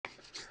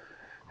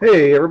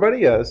Hey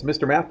everybody, it's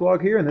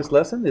Mrmathblog here, and this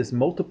lesson is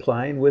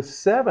multiplying with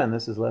 7.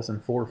 This is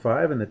lesson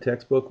 4-5 in the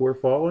textbook we're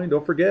following.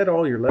 Don't forget,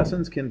 all your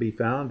lessons can be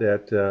found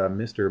at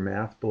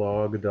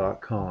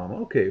Mrmathblog.com.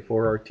 Okay,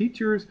 for our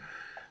teachers,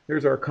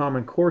 there's our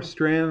common core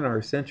strand. Our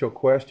essential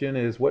question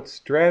is, what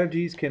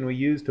strategies can we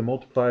use to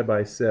multiply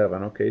by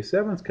 7? Okay,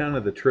 7's kind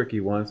of the tricky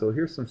one, so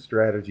here's some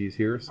strategies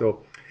here.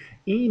 So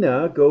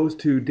Ina goes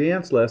to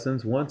dance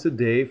lessons once a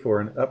day for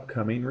an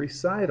upcoming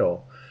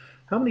recital.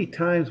 How many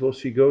times will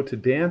she go to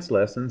dance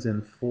lessons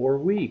in 4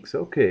 weeks?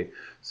 Okay,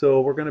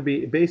 so we're going to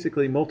be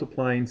basically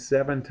multiplying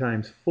 7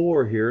 times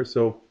 4 here.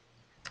 So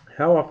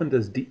how often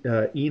does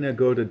Ina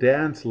go to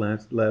dance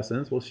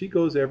lessons? Well, she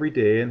goes every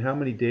day. And how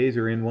many days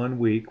are in 1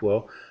 week?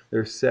 Well,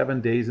 there's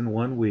 7 days in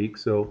 1 week.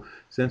 So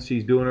since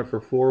she's doing it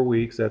for 4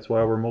 weeks, that's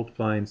why we're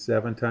multiplying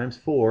 7 times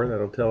 4.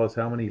 That'll tell us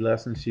how many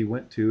lessons she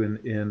went to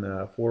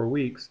in 4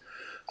 weeks.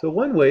 So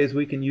one way is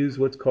we can use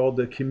what's called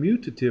the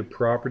commutative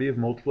property of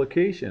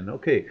multiplication.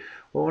 Okay,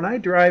 well, when I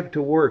drive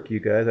to work, you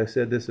guys, I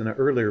said this in an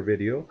earlier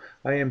video,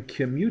 I am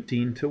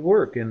commuting to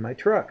work in my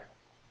truck.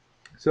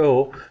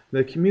 So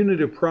the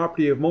commutative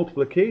property of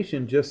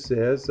multiplication just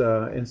says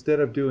instead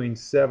of doing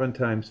 7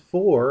 times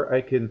 4, I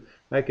can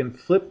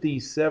flip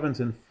these 7s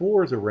and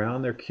 4s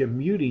around. They're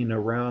commuting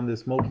around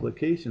this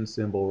multiplication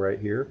symbol right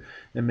here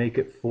and make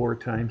it 4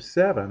 times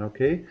 7.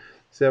 Okay,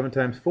 7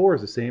 times 4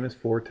 is the same as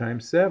 4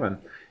 times 7.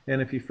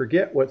 And if you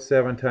forget what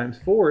 7 times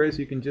 4 is,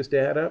 you can just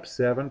add up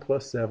 7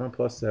 plus 7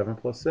 plus 7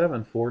 plus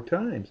 7 4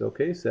 times.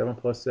 Okay, 7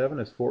 plus 7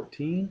 is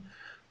 14.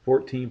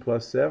 14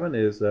 plus 7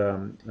 is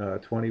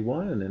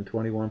 21, and then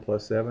 21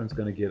 plus 7 is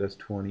going to get us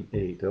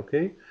 28.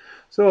 Okay,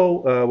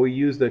 so we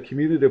use the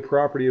commutative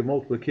property of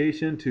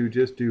multiplication to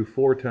just do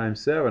 4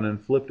 times 7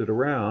 and flipped it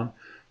around,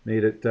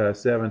 made it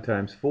 7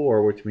 times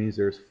 4, which means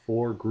there's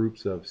 4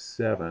 groups of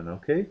 7.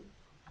 Okay.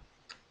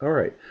 All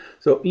right,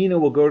 so Ina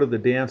will go to the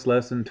dance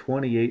lesson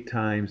 28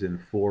 times in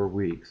 4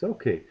 weeks.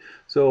 Okay,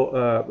 so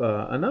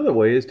another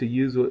way is to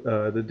use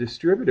the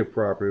distributive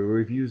property.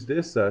 We've used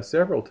this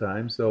several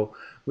times, so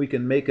we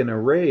can make an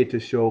array to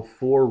show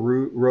 4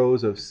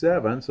 rows of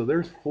 7. So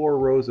there's 4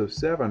 rows of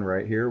 7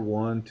 right here,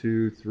 1,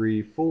 2,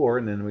 3, 4,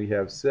 and then we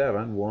have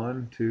 7,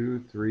 1,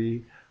 2,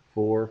 3,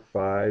 4,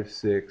 5,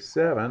 6,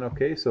 7.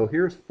 Okay, so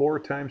here's 4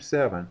 times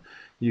 7.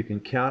 You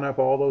can count up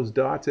all those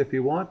dots if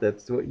you want.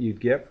 That's what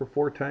you'd get for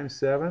 4 times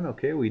 7.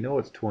 Okay, we know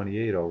it's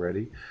 28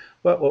 already.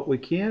 But what we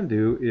can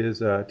do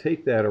is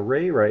take that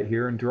array right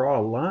here and draw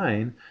a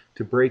line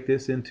to break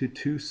this into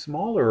 2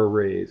 smaller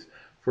arrays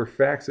for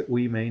facts that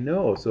we may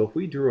know. So if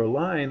we drew a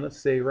line,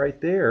 let's say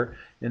right there,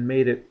 and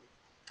made it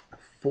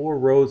 4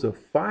 rows of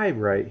 5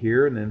 right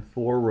here, and then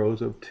 4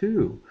 rows of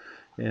 2.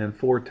 And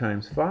 4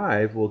 times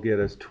 5 will get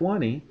us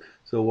 20.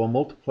 So we'll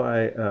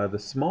multiply the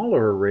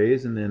smaller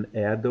arrays and then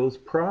add those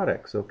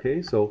products. Okay,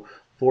 so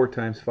 4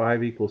 times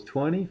 5 equals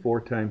 20.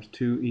 4 times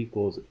 2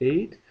 equals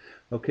 8.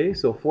 Okay,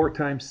 so 4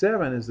 times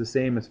 7 is the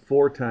same as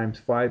 4 times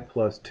 5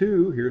 plus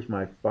 2. Here's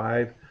my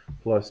 5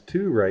 plus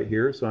 2 right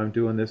here. So I'm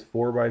doing this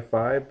 4 by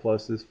 5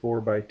 plus this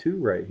 4 by 2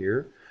 right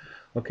here.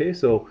 Okay,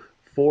 so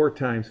 4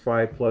 times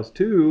 5 plus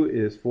 2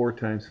 is 4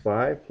 times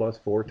 5 plus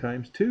 4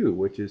 times 2,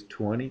 which is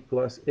 20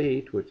 plus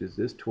 8, which is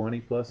this 20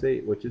 plus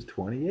 8, which is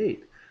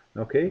 28.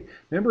 Okay,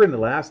 remember in the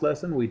last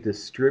lesson we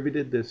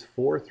distributed this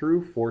 4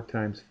 through 4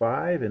 times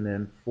 5 and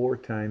then 4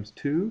 times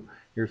 2.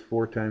 Here's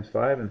 4 times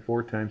 5 and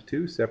 4 times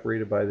 2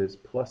 separated by this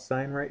plus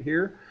sign right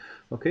here.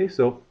 Okay,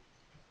 so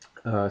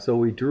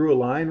we drew a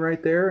line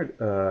right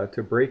there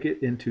to break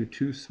it into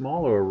 2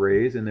 smaller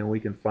arrays, and then we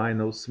can find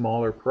those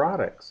smaller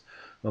products.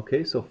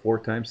 Okay, so 4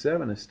 times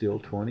 7 is still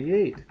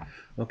 28.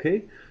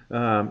 Okay,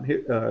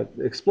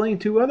 explain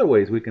 2 other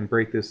ways we can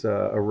break this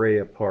array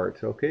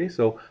apart. Okay,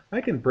 so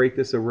I can break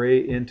this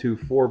array into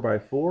 4 by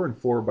 4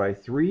 and 4 by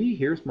 3.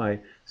 Here's my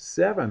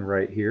 7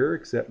 right here,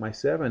 except my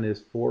 7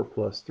 is 4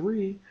 plus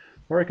 3.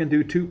 Or I can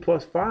do 2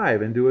 plus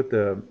 5 and do it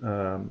the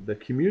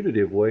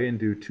commutative way and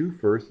do 2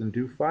 first and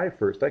do 5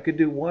 first. I could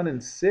do 1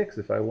 and 6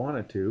 if I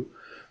wanted to.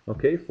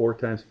 Okay, 4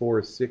 times 4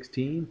 is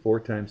 16. 4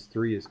 times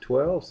 3 is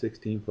 12.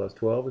 16 plus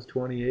 12 is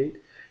 28.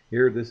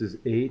 Here, this is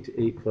 8.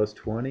 8 plus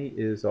 20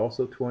 is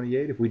also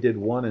 28. If we did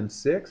 1 and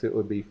 6, it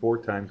would be 4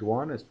 times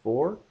 1 is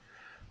 4.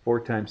 4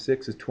 times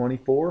 6 is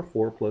 24.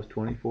 4 plus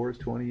 24 is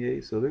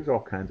 28. So there's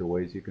all kinds of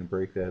ways you can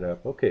break that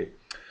up. Okay.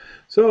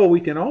 So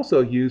we can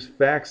also use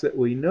facts that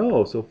we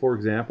know. So for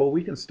example,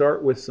 we can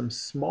start with some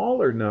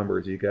smaller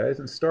numbers, you guys,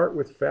 and start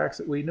with facts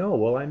that we know.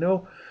 Well,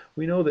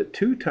 we know that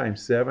 2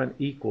 times 7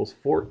 equals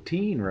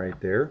 14 right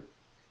there.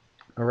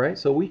 All right,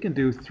 so we can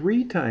do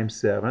 3 times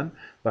 7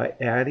 by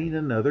adding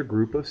another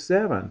group of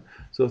 7.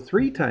 So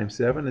 3 times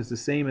 7 is the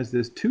same as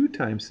this 2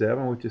 times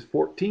 7, which is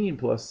 14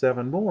 plus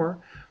 7 more.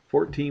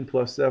 14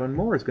 plus 7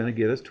 more is going to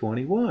get us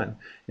 21.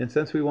 And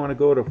since we want to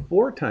go to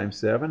 4 times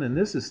 7, and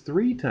this is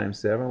 3 times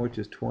 7, which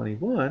is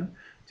 21,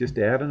 just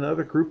add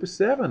another group of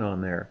 7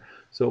 on there.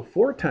 So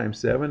 4 times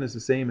 7 is the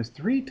same as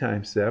 3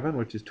 times 7,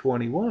 which is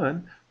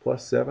 21,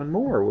 plus 7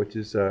 more, which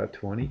is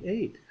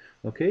 28.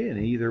 Okay, and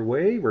either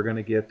way, we're going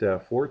to get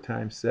 4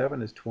 times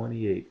 7 is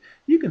 28.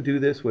 You can do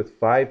this with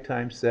 5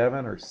 times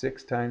 7 or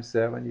 6 times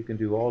 7. You can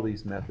do all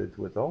these methods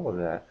with all of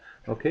that.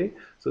 Okay,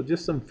 so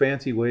just some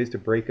fancy ways to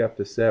break up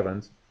the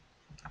sevens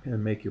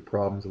and make your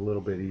problems a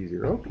little bit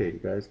easier. Okay, you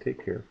guys,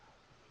 take care.